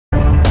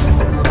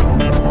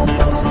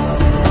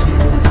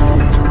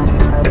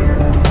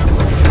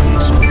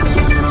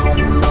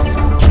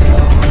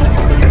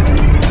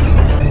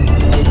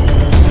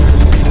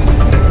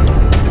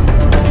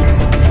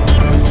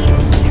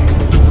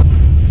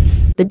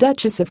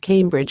Duchess of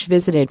Cambridge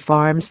visited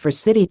farms for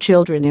city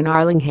children in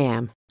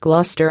Arlingham,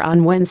 Gloucester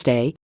on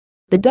Wednesday.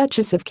 The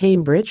Duchess of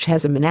Cambridge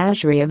has a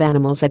menagerie of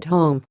animals at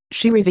home,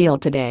 she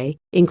revealed today,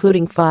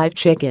 including 5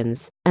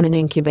 chickens and an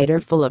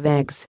incubator full of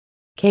eggs.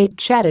 Kate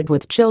chatted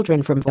with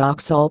children from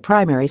Vauxhall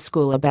Primary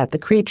School about the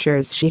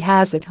creatures she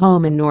has at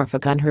home in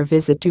Norfolk on her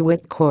visit to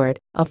Wick Court,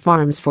 a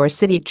Farms for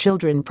City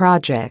Children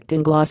project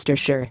in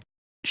Gloucestershire.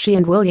 She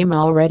and William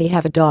already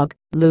have a dog,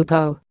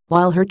 Lupo,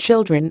 while her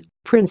children,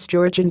 Prince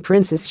George and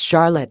Princess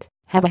Charlotte,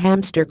 have a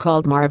hamster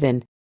called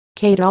Marvin.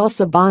 Kate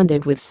also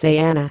bonded with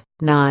Sayanna,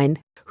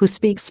 9, who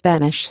speaks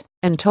Spanish,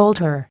 and told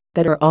her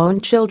that her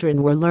own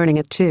children were learning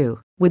it too,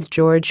 with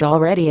George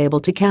already able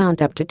to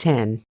count up to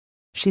 10.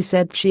 She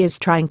said she is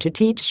trying to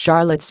teach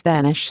Charlotte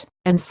Spanish,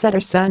 and said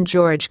her son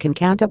George can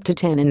count up to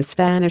 10 in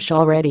Spanish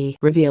already,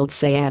 revealed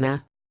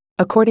Sayanna.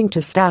 According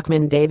to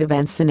stockman David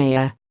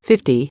Vansanea,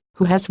 50,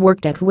 who has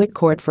worked at Wick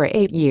Court for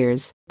 8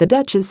 years, the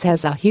Duchess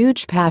has a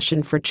huge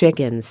passion for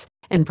chickens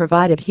and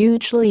provided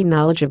hugely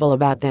knowledgeable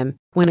about them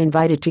when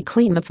invited to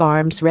clean the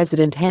farm's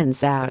resident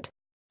hens out.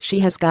 She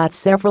has got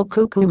several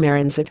cuckoo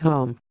marins at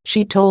home,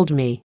 she told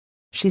me.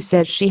 She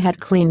said she had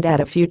cleaned out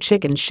a few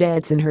chicken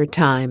sheds in her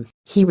time,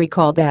 he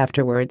recalled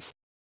afterwards.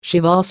 She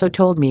also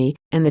told me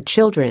and the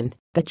children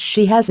that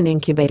she has an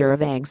incubator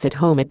of eggs at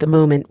home at the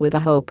moment with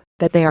the hope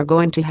that they are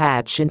going to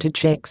hatch into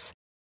chicks.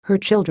 Her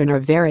children are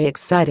very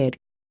excited.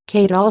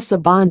 Kate also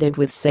bonded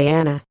with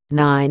Sayanna,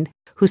 9,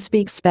 who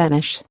speaks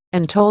Spanish,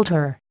 and told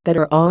her that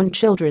her own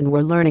children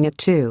were learning it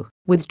too,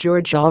 with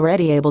George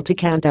already able to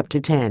count up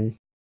to 10.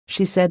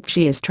 She said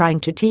she is trying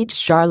to teach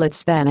Charlotte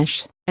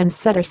Spanish, and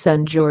said her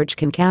son George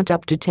can count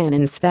up to 10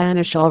 in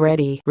Spanish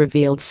already,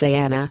 revealed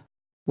Sayanna.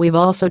 We've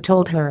also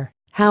told her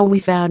how we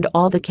found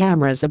all the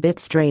cameras a bit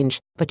strange,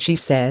 but she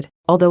said,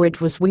 although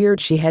it was weird,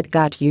 she had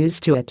got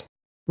used to it.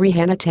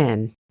 Rihanna,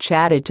 10,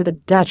 chatted to the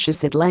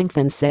Duchess at length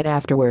and said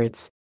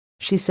afterwards.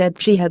 She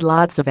said she had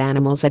lots of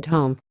animals at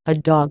home, a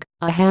dog,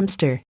 a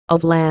hamster, a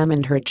lamb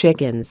and her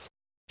chickens.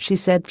 She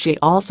said she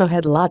also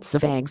had lots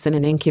of eggs in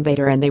an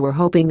incubator and they were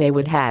hoping they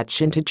would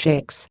hatch into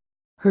chicks.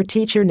 Her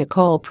teacher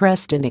Nicole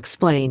Preston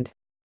explained.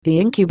 The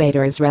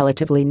incubator is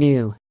relatively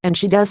new, and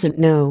she doesn't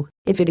know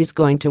if it is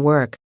going to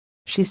work.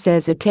 She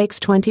says it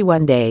takes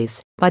 21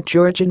 days, but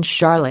George and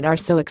Charlotte are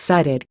so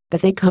excited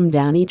that they come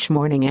down each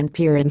morning and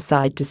peer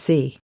inside to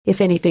see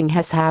if anything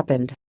has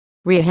happened.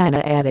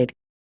 Rihanna added.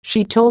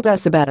 She told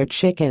us about her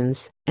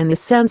chickens and the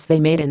sounds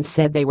they made and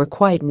said they were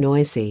quite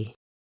noisy.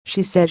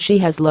 She said she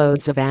has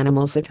loads of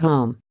animals at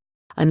home.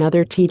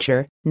 Another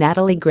teacher,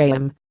 Natalie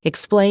Graham,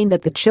 explained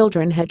that the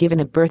children had given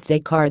a birthday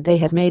card they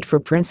had made for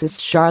Princess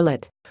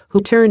Charlotte,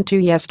 who turned 2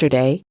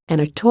 yesterday, and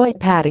a toy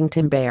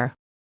Paddington bear.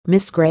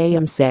 Miss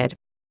Graham said.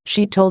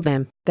 She told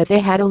them that they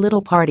had a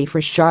little party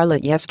for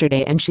Charlotte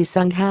yesterday and she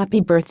sung happy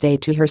birthday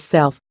to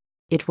herself.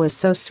 It was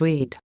so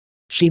sweet.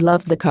 She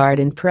loved the card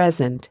and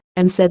present,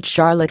 and said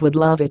Charlotte would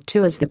love it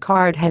too as the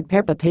card had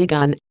Peppa Pig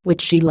on,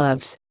 which she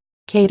loves.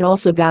 Kate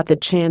also got the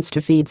chance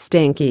to feed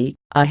Stinky,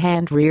 a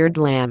hand-reared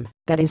lamb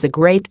that is a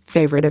great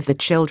favorite of the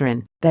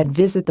children that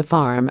visit the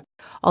farm,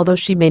 although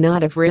she may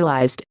not have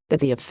realized that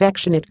the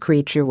affectionate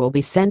creature will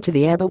be sent to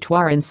the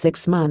abattoir in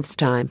 6 months'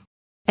 time.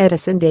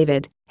 Edison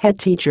David, head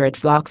teacher at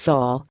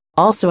Vauxhall,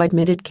 also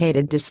admitted Kate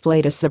had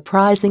displayed a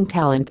surprising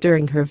talent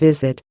during her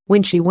visit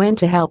when she went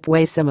to help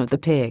weigh some of the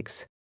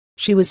pigs.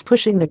 She was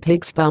pushing the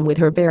pig's bum with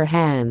her bare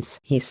hands,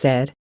 he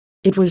said.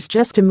 It was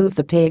just to move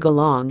the pig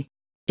along.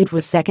 It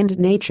was second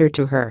nature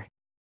to her.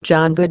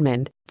 John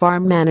Goodman,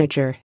 farm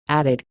manager,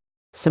 added.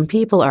 Some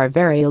people are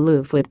very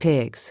aloof with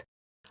pigs.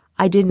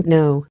 I didn't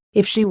know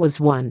if she was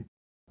one.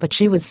 But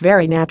she was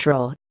very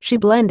natural, she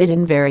blended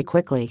in very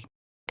quickly.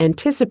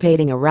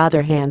 Anticipating a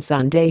rather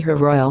hands-on day, Her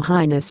Royal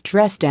Highness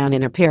dressed down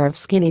in a pair of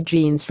skinny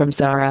jeans from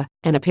Zara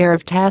and a pair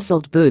of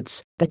tasseled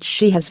boots that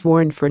she has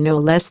worn for no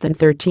less than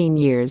 13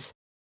 years.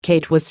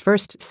 Kate was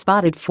first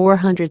spotted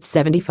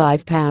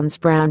 475-pound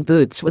brown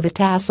boots with a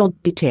tasseled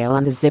detail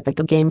on the zip at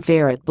the Game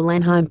Fair at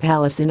Blenheim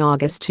Palace in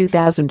August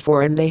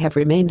 2004, and they have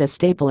remained a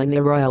staple in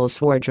the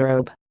royals'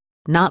 wardrobe.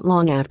 Not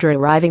long after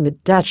arriving, the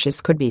Duchess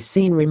could be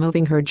seen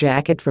removing her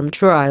jacket from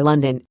Troy,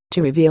 London,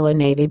 to reveal a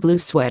navy blue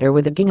sweater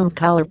with a gingham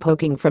collar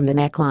poking from the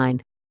neckline.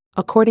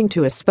 According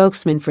to a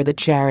spokesman for the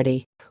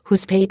charity,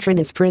 whose patron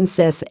is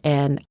Princess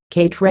Anne,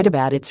 Kate read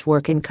about its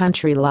work in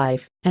country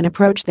life and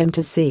approached them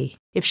to see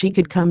if she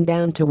could come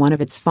down to one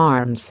of its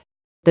farms.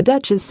 The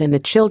Duchess and the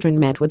children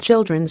met with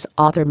children's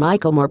author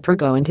Michael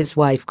Morpurgo and his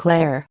wife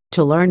Claire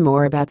to learn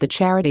more about the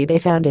charity they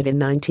founded in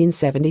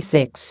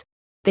 1976.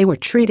 They were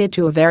treated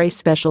to a very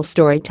special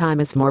story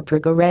time as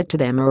Morpurgo read to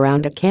them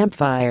around a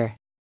campfire.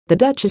 The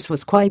Duchess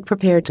was quite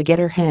prepared to get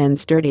her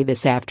hands dirty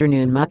this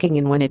afternoon mucking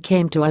in when it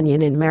came to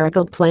onion and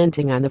marigold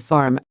planting on the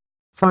farm.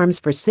 Farms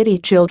for City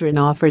Children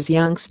offers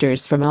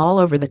youngsters from all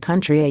over the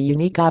country a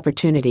unique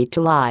opportunity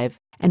to live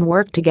and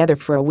work together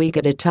for a week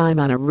at a time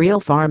on a real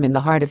farm in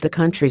the heart of the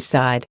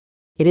countryside.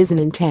 It is an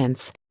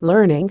intense,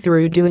 learning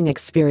through doing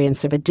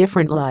experience of a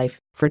different life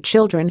for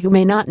children who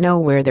may not know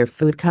where their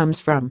food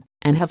comes from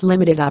and have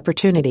limited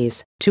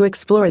opportunities to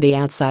explore the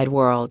outside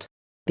world.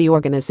 The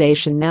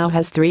organization now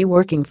has 3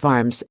 working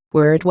farms,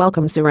 where it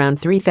welcomes around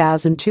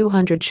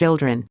 3,200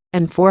 children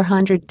and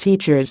 400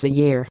 teachers a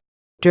year.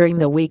 During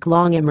the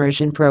week-long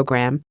immersion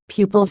program,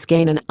 pupils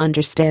gain an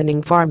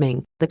understanding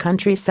farming, the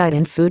countryside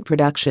and food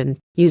production,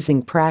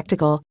 using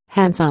practical,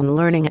 hands-on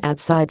learning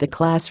outside the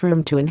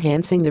classroom to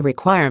enhancing the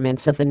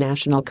requirements of the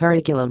national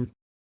curriculum.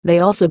 They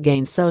also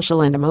gain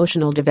social and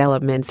emotional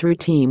development through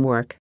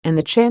teamwork, and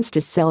the chance to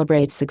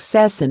celebrate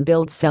success and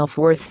build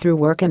self-worth through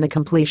work and the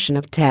completion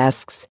of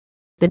tasks.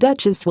 The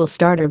Duchess will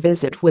start her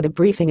visit with a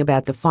briefing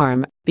about the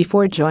farm,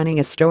 before joining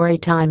a story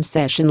time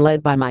session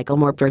led by Michael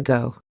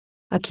Morpurgo.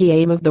 A key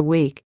aim of the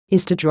week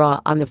is to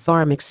draw on the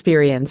farm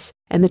experience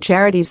and the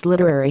charity's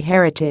literary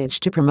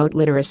heritage to promote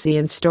literacy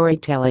and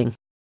storytelling.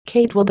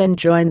 Kate will then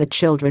join the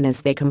children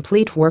as they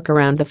complete work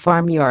around the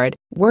farmyard,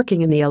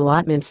 working in the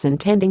allotments and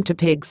tending to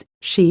pigs,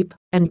 sheep,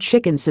 and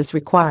chickens as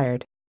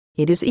required.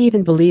 It is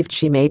even believed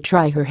she may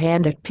try her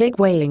hand at pig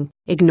weighing,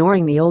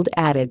 ignoring the old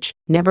adage,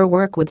 never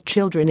work with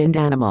children and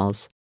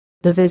animals.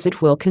 The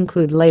visit will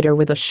conclude later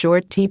with a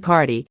short tea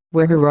party,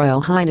 where Her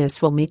Royal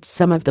Highness will meet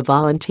some of the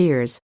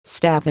volunteers,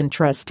 staff and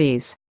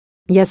trustees.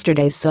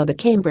 Yesterday saw the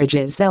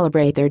Cambridges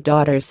celebrate their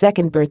daughter's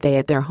 2nd birthday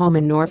at their home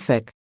in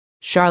Norfolk.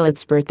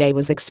 Charlotte's birthday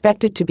was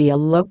expected to be a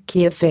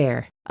low-key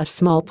affair, a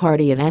small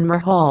party at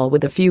Enmer Hall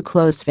with a few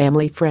close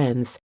family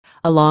friends,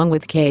 along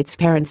with Kate's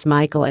parents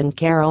Michael and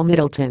Carol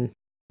Middleton.